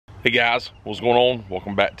Hey guys, what's going on?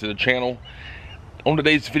 Welcome back to the channel. On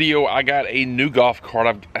today's video, I got a new golf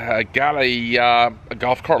cart. I've got a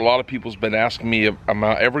golf cart. A lot of people's been asking me if I'm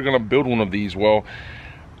ever going to build one of these. Well,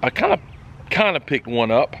 I kind of picked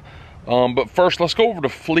one up. But first, let's go over the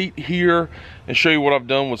fleet here and show you what I've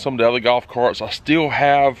done with some of the other golf carts. I still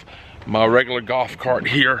have my regular golf cart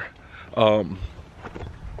here. You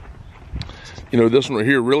know, this one right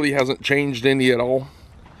here really hasn't changed any at all.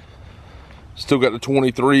 Still got the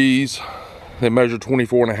 23s. They measure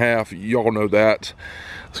 24.5. Y'all know that.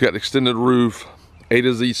 It's got extended roof, A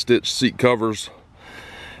to Z stitch seat covers.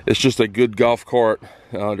 It's just a good golf cart.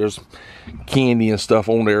 There's candy and stuff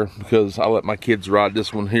on there because I let my kids ride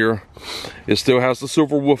this one here. It still has the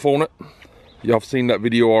silver woof on it. Y'all have seen that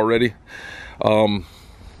video already.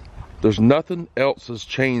 There's nothing else has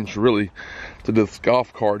changed really to this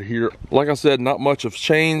golf cart here. Like I said, not much has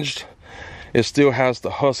changed. It still has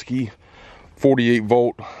the Husky 48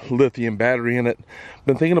 volt lithium battery in it.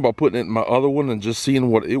 Been thinking about putting it in my other one and just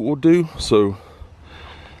seeing what it will do, so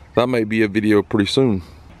that may be a video pretty soon.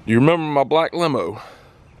 Do you remember my black limo?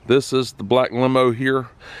 This is the black limo here.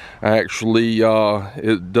 Actually,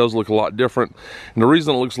 it does look a lot different, and the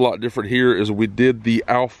reason it looks a lot different here is we did the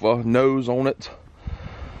alpha nose on it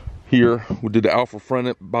here. We did the alpha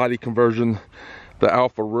front body conversion, the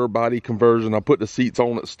alpha rear body conversion. I put the seats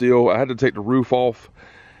on it still. I had to take the roof off,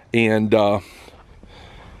 and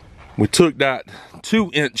we took that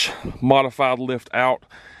 2-inch modified lift out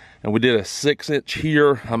and we did a 6-inch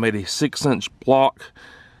here. I made a 6-inch block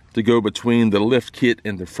to go between the lift kit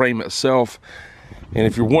and the frame itself. And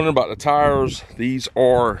if you're wondering about the tires, these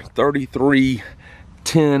are 33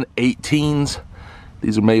 10/18s.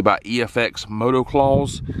 These are made by EFX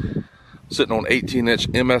Motoclaws, sitting on 18-inch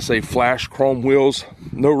MSA flash chrome wheels.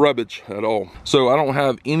 No rubbish at all. So I don't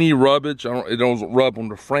have any rubbish. It doesn't rub on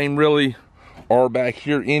the frame really, or back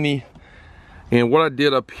here any. And what I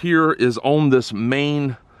did up here is on this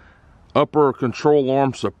main upper control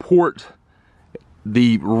arm support,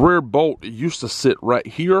 the rear bolt used to sit right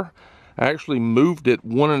here. I actually moved it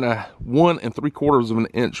 1 3/4 of an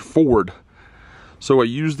inch forward. So I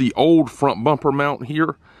used the old front bumper mount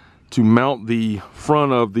here to mount the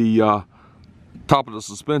front of the top of the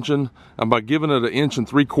suspension, and by giving it 1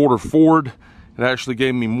 3/4 inches forward, it actually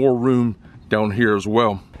gave me more room down here as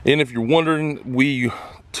well. And if you're wondering, we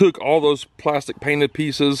took all those plastic painted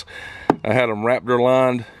pieces. I had them Raptor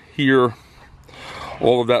lined here.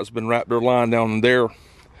 All of that's been Raptor lined down there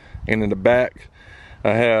and in the back.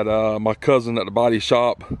 I had my cousin at the body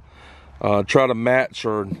shop try to match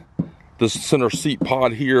the center seat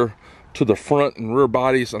pod here to the front and rear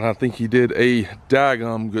bodies, and I think he did a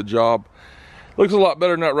daggum good job. Looks a lot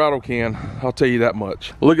better than that rattle can, I'll tell you that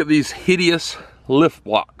much. Look at these hideous lift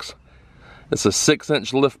blocks. It's a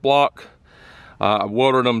 6-inch lift block. I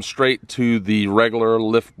welded them straight to the regular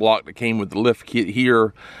lift block that came with the lift kit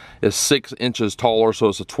here. It's 6 inches taller, so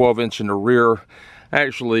it's a 12-inch in the rear.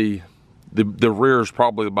 Actually, the rear is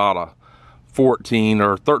probably about a 14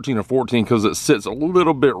 or 13 or 14 because it sits a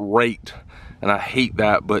little bit raked, and I hate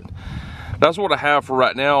that, but that's what I have for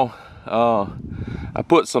right now. I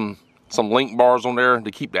put some link bars on there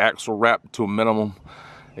to keep the axle wrap to a minimum,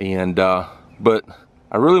 and but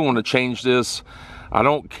I really want to change this. I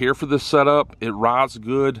don't care for this setup. It rides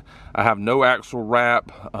good. I have no axle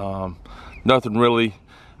wrap, nothing really.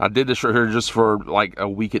 I did this right here just for like a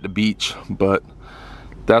week at the beach, but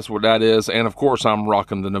that's what that is. And of course, I'm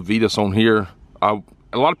rocking the Navitas on here. A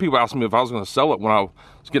lot of people asked me if I was going to sell it when I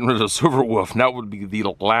was getting rid of the silver woof, and that would be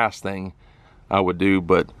the last thing I would do.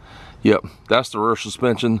 But yep, that's the rear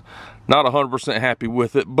suspension. Not 100% happy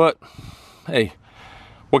with it, but hey,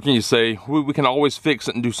 what can you say? We can always fix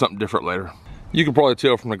it and do something different later. You can probably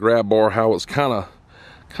tell from the grab bar how it's kind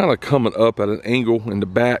of coming up at an angle in the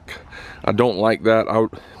back. I don't like that. I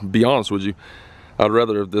would be honest with you, I'd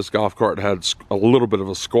rather if this golf cart had a little bit of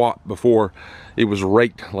a squat before it was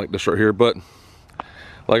raked like this right here, but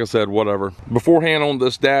like I said, whatever. Beforehand on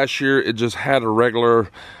this dash here, it just had a regular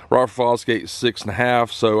Rockford Fosgate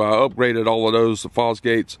 6.5, so I upgraded all of those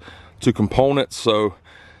Fosgates to components. So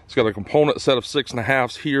it's got a component set of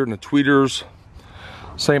 6.5s here and the tweeters,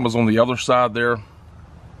 same as on the other side there.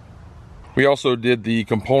 We also did the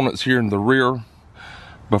components here in the rear.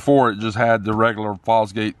 Before, it just had the regular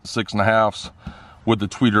Fosgate 6.5s with the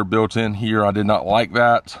tweeter built in here. I did not like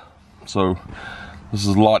that, so this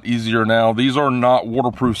is a lot easier now. These are not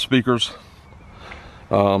waterproof speakers.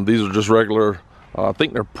 These are just regular, I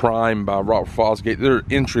think they're primed by Rockford Fosgate. They're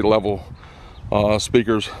entry-level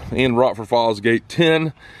speakers in Rockford Fosgate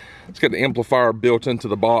 10. It's got the amplifier built into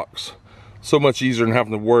the box. So much easier than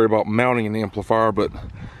having to worry about mounting an amplifier, but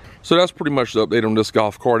So that's pretty much the update on this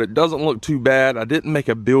golf cart. It doesn't look too bad. I didn't make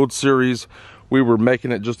a build series. We were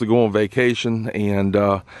making it just to go on vacation, and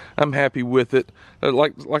I'm happy with it.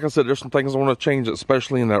 Like I said, there's some things I want to change,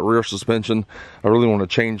 especially in that rear suspension. I really want to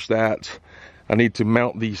change that. I need to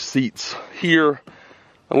mount these seats here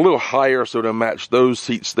a little higher so to match those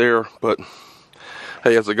seats there. But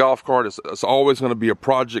hey, as a golf cart, it's always going to be a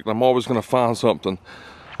project. I'm always going to find something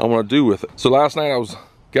I want to do with it. So last night I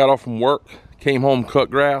got off from work, came home, cut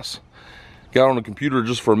grass, got on the computer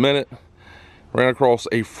just for a minute, ran across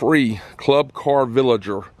a free Club Car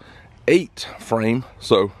Villager 8 frame.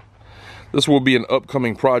 So this will be an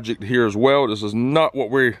upcoming project here as well. This is not what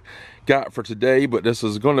we got for today, but this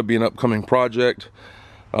is going to be an upcoming project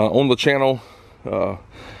on the channel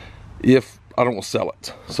if I don't sell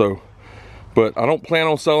it. So, but I don't plan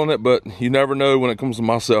on selling it, but you never know when it comes to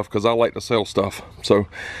myself, because I like to sell stuff. So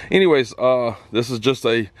anyways, this is just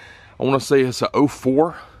I want to say it's a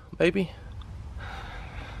 04 maybe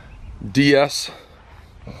DS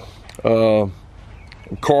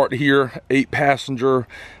cart here, 8-passenger.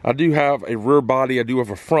 I do have a rear body, I do have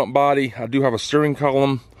a front body, I do have a steering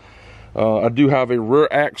column, I do have a rear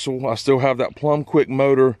axle, I still have that Plum Quick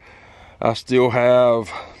motor, I still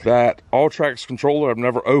have that All-Tracks controller I've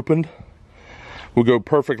never opened. Will go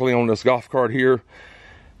perfectly on this golf cart here.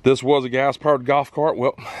 This was a gas-powered golf cart.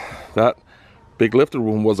 Well, that big lifter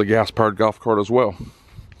one was a gas-powered golf cart as well.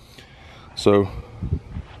 So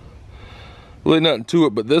really nothing to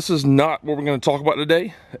it, but this is not what we're going to talk about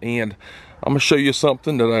today. And I'm going to show you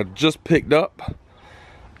something that I just picked up,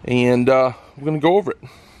 and we're going to go over it.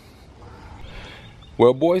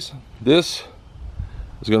 Well, boys, this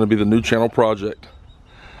is going to be the new channel project.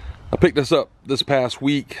 I picked this up this past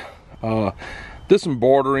week. Did some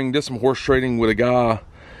bartering, did some horse trading with a guy.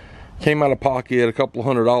 Came out of pocket a couple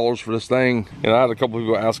 $100 for this thing. And I had a couple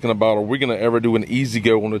people asking about, are we going to ever do an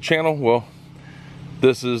EZGO on the channel? Well,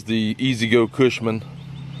 this is the EZGO Cushman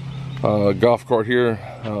golf cart here.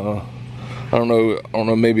 I don't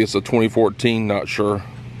know, maybe it's a 2014, not sure.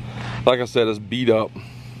 Like I said, it's beat up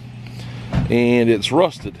and it's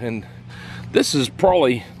rusted. And this is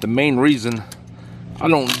probably the main reason I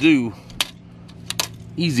don't do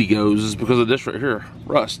EZGOs, is because of this right here,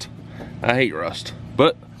 rust. I hate rust.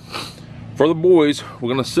 But for the boys, we're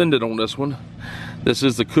gonna send it on this one. This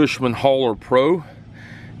is the Cushman Hauler Pro.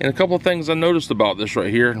 And a couple of things I noticed about this right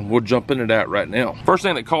here, and we'll jump into that right now. First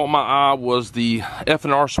thing that caught my eye was the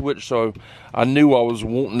F&R switch, so I knew I was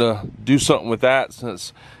wanting to do something with that,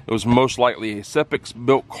 since it was most likely a Sepix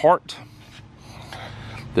built cart.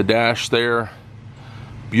 The dash there,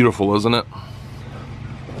 beautiful, isn't it?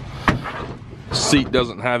 Seat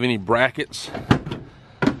doesn't have any brackets.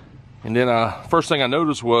 And then first thing I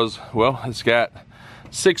noticed was, well, it's got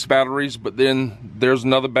 6 batteries, but then there's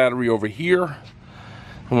another battery over here.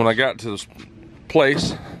 And when I got to this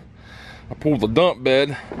place, I pulled the dump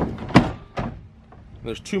bed.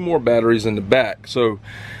 There's 2 more batteries in the back. So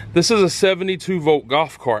this is a 72 volt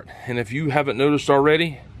golf cart, and if you haven't noticed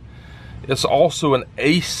already, it's also an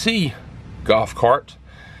AC golf cart.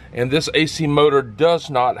 And this AC motor does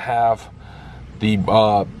not have the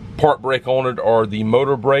part brake on it, or the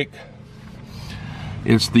motor brake.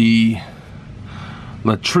 It's the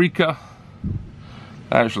Latrica.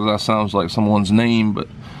 Actually, that sounds like someone's name, but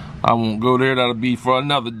I won't go there. That'll be for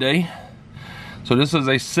another day. So this is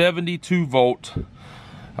a 72 volt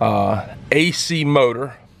AC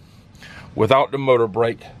motor without the motor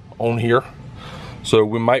brake on here. So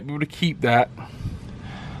we might be able to keep that.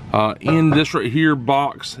 In this right here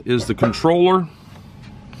box is the controller.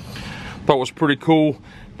 Thought was pretty cool.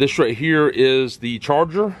 This right here is the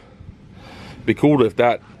charger. Be cool if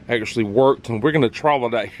that actually worked, and we're going to trial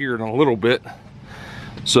that here in a little bit.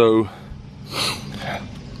 So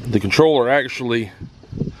the controller actually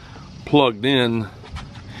plugged in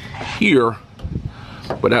here,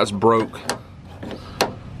 but that's broke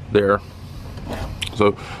there.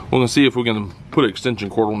 So we're going to see if we can put an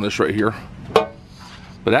extension cord on this right here.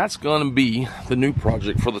 But that's going to be the new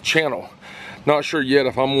project for the channel. Not sure yet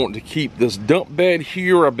if I'm wanting to keep this dump bed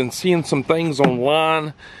here. I've been seeing some things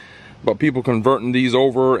online about people converting these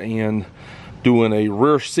over and doing a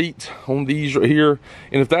rear seat on these right here.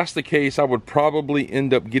 And if that's the case, I would probably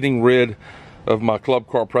end up getting rid of my Club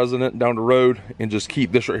Car President down the road and just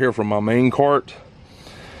keep this right here for my main cart.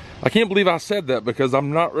 I can't believe I said that, because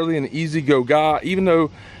I'm not really an EZGO guy, even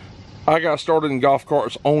though I got started in golf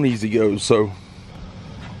carts on EZGOs. So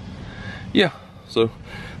yeah, so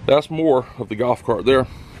that's more of the golf cart there.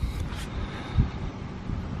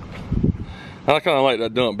 I kind of like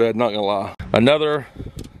that dump bed, not gonna lie. Another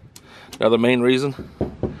main reason,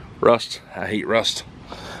 rust. I hate rust.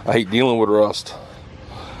 I hate dealing with rust.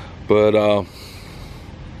 But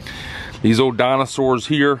these old dinosaurs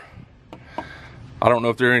here, I don't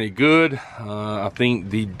know if they're any good. I think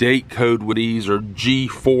the date code with these are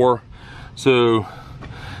G4, so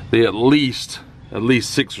they at least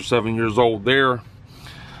 6 or 7 years old there.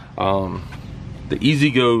 The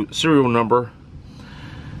EZGO serial number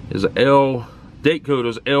is date code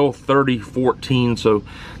is L3014, so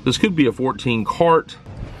this could be a 14 cart.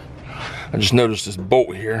 I just noticed this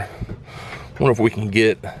bolt here. I wonder if we can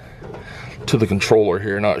get to the controller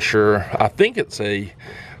here, not sure. I think it's a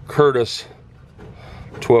Curtis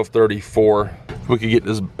 1234. If we could get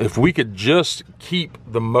this, if we could just keep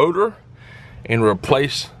the motor and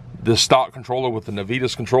replace this stock controller with the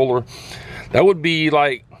Navitas controller, that would be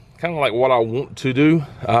like kind of like what I want to do.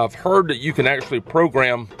 I've heard that you can actually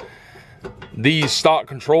program these stock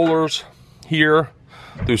controllers here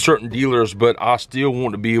through certain dealers, but I still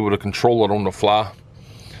want to be able to control it on the fly.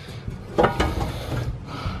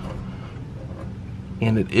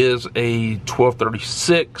 And it is a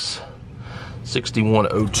 1236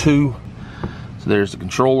 6102. So there's the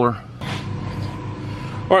controller.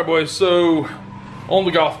 All right, boys, so on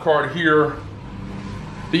the golf cart here,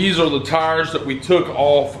 these are the tires that we took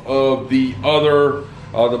off of the other,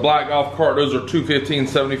 the black golf cart. Those are 215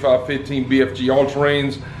 7515 BFG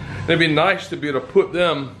all-terrains. It'd be nice to be able to put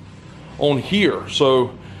them on here.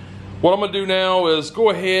 So what I'm gonna do now is go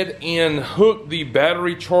ahead and hook the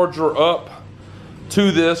battery charger up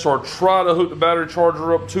to this, or try to hook the battery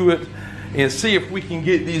charger up to it, and see if we can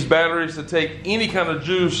get these batteries to take any kind of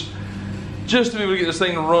juice, just to be able to get this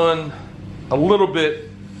thing to run a little bit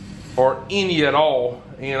or any at all.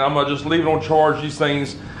 And I'm gonna just leave it on charge. These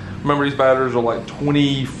things, remember, these batteries are like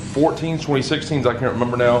 2014s, 2016s, I can't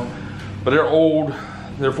remember now, but they're old.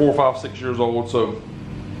 They're 4, 5, 6 years old. So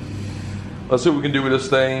let's see what we can do with this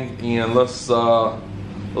thing, and let's put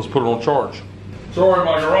it on charge. Sorry,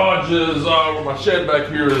 my garage is, or my shed back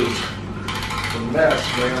here is a mess,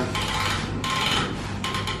 man.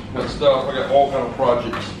 Got stuff, I got all kind of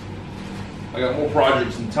projects. I got more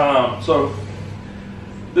projects than time. So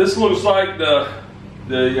this looks like the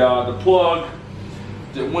plug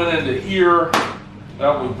that went into here.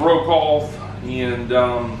 That was broke off, and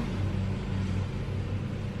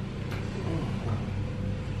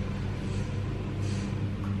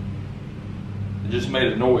it just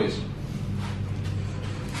made a noise.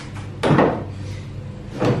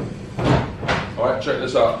 All right, check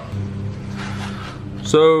this out.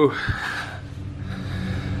 So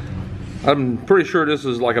I'm pretty sure this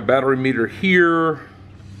is like a battery meter here.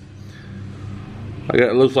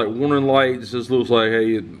 It looks like warning lights. This looks like,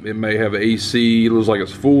 hey, it may have AC. It looks like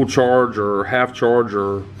it's full charge or half charge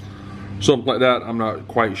or something like that. I'm not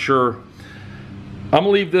quite sure. I'm gonna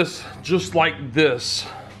leave this just like this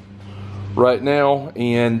right now,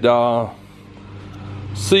 and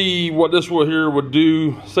see what this one here would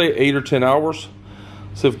do, say 8 or 10 hours.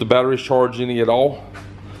 See if the battery's charged any at all,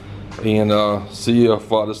 and see if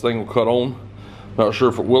this thing will cut on. Not sure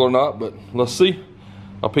if it will or not, but let's see.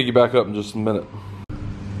 I'll pick you back up in just a minute.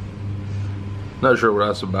 Not sure what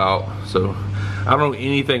that's about. So I don't know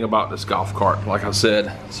anything about this golf cart, like I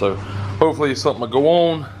said. So hopefully something will go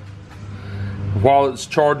on while it's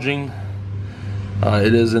charging.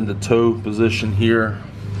 It is in the tow position here.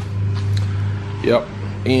 Yep,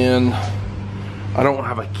 and I don't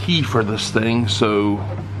have a key for this thing, so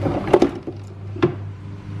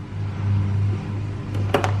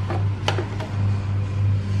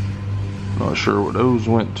not sure what those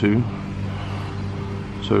went to.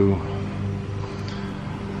 So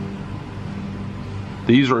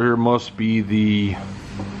these right here must be the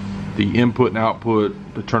input and output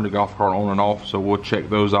to turn the golf cart on and off, so we'll check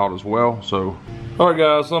those out as well. So all right,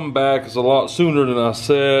 guys, I'm back. It's a lot sooner than I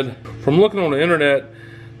said. From looking on the internet,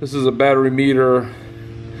 this is a battery meter.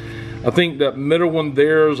 I think that middle one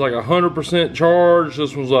there is like 100% charged.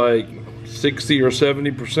 This one's like 60 or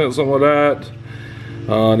 70%, something like that.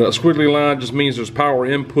 That squiggly line just means there's power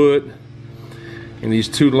input, and these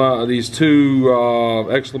two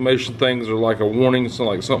exclamation things are like a warning, so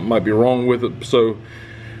like something might be wrong with it. So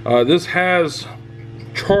this has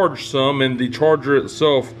charged some, and the charger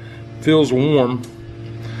itself feels warm.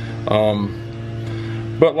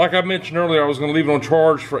 But like I mentioned earlier, I was going to leave it on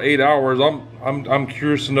charge for 8 hours. I'm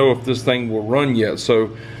curious to know if this thing will run yet. So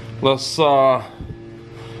let's set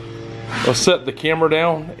the camera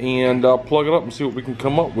down and plug it up and see what we can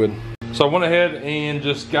come up with. So I went ahead and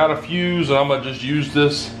just got a fuse. I'm gonna just use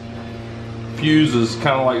this fuse as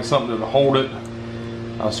kind of like something to hold it.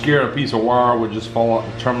 I was scared a piece of wire would just fall out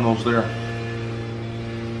the terminals there.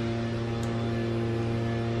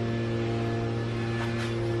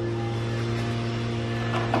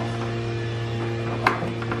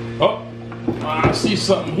 see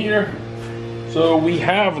something here. So we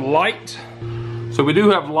have light. So we do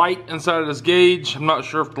have light inside of this gauge. I'm not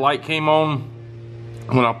sure if the light came on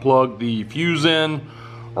when I plugged the fuse in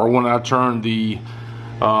or when I turned the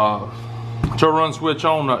tow run switch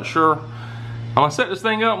on, not sure. I'm gonna set this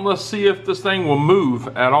thing up and let's see if this thing will move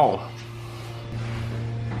at all.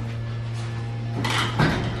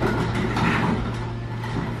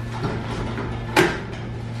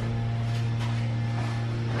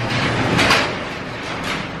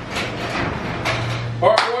 All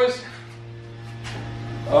right, boys.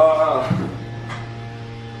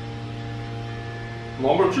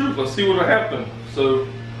 Moment of truth. Let's see what'll happen. So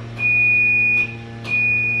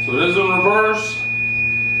it is in reverse.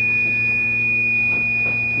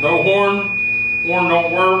 No horn. Horn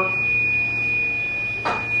don't work.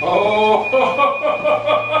 Oh!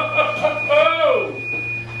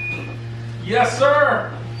 Yes,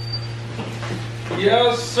 sir.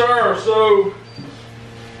 Yes, sir. So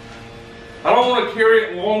I don't want to carry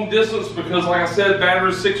it long distance because, like I said,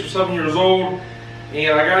 battery's 6 or 7 years old,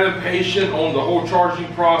 and I got impatient on the whole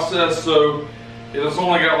charging process, so it has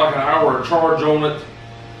only got like an hour of charge on it.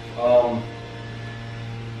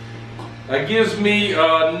 That gives me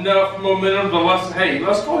enough momentum to let's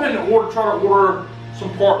go ahead and try to order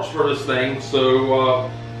some parts for this thing. So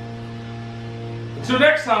until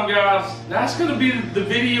next time, guys, that's going to be the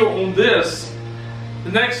video on this.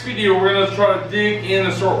 The next video, we're going to try to dig in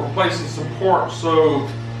and start replacing some parts. So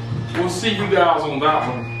we'll see you guys on that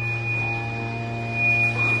one.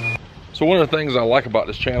 So one of the things I like about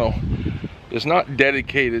this channel, it's not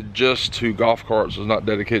dedicated just to golf carts. It's not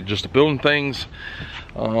dedicated just to building things.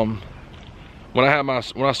 When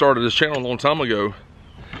I started this channel a long time ago,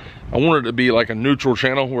 I wanted it to be like a neutral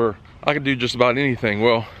channel where I could do just about anything.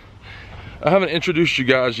 Well, I haven't introduced you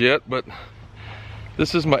guys yet, but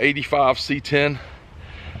this is my 85 C10.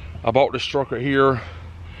 I bought this truck right here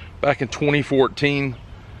back in 2014.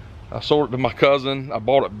 I sold it to my cousin. I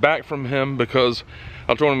bought it back from him because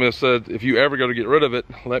I told him, I said, if you ever go to get rid of it,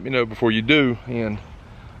 let me know before you do, and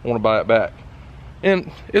I want to buy it back.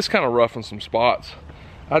 And it's kind of rough in some spots.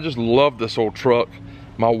 I just love this old truck.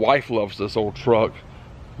 My wife loves this old truck.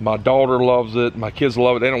 My daughter loves it. My kids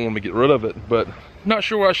love it. They don't want me to get rid of it, but I'm not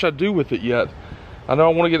sure what I should do with it yet. I know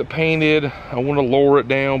I want to get it painted. I want to lower it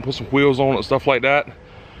down, put some wheels on it, stuff like that.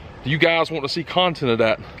 Do you guys want to see content of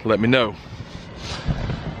that? Let me know.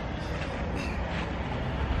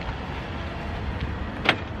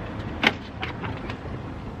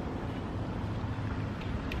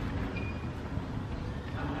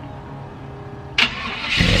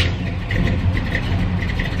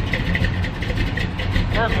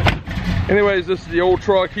 Anyways, this is the old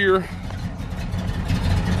truck here.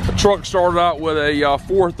 The truck started out with a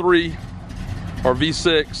 4.3 or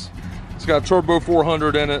V6. It's got a turbo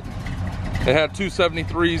 400 in it. It had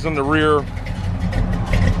 273s in the rear.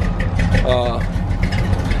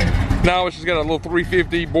 Now it's just got a little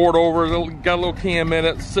 350 board over. Got a little cam in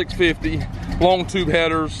it, 650, long tube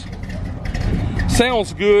headers.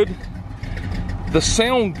 Sounds good. The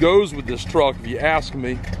sound goes with this truck, if you ask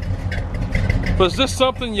me. But is this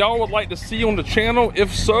something y'all would like to see on the channel?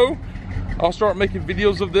 If so, I'll start making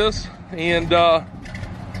videos of this, and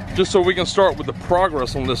just so we can start with the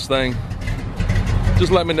progress on this thing.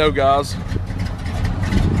 Just let me know, guys.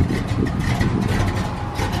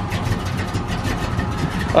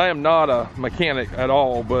 I am not a mechanic at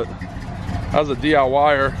all, but as a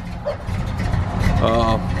DIYer,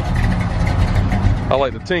 I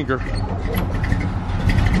like to tinker.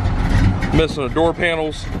 Missing the door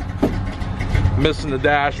panels, missing the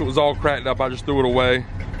dash. It was all cracked up. I just threw it away.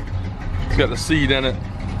 It's got the seat in it.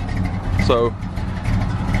 So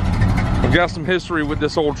I've got some history with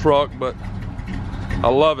this old truck, but I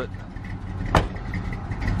love it.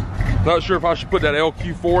 Not sure if I should put that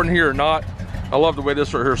LQ4 in here or not. I love the way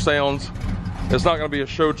this right here sounds. It's not gonna be a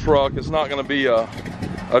show truck. It's not gonna be a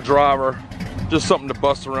driver. Just something to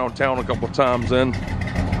bust around town a couple times in.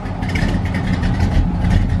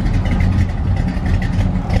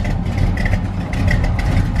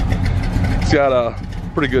 It's got a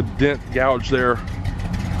pretty good dent gouge there.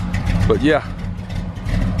 But yeah,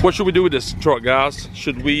 what should we do with this truck, guys?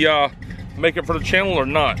 Should we make it for the channel or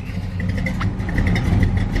not?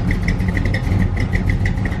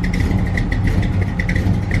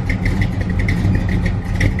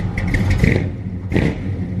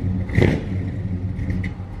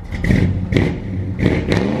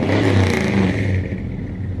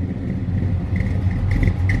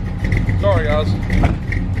 Sorry, guys.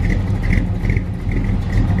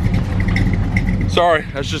 Sorry,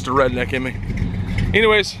 that's just a redneck in me.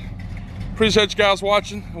 Anyways, appreciate you guys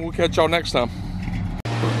watching, and we'll catch y'all next time.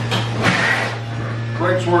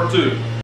 brakes work too.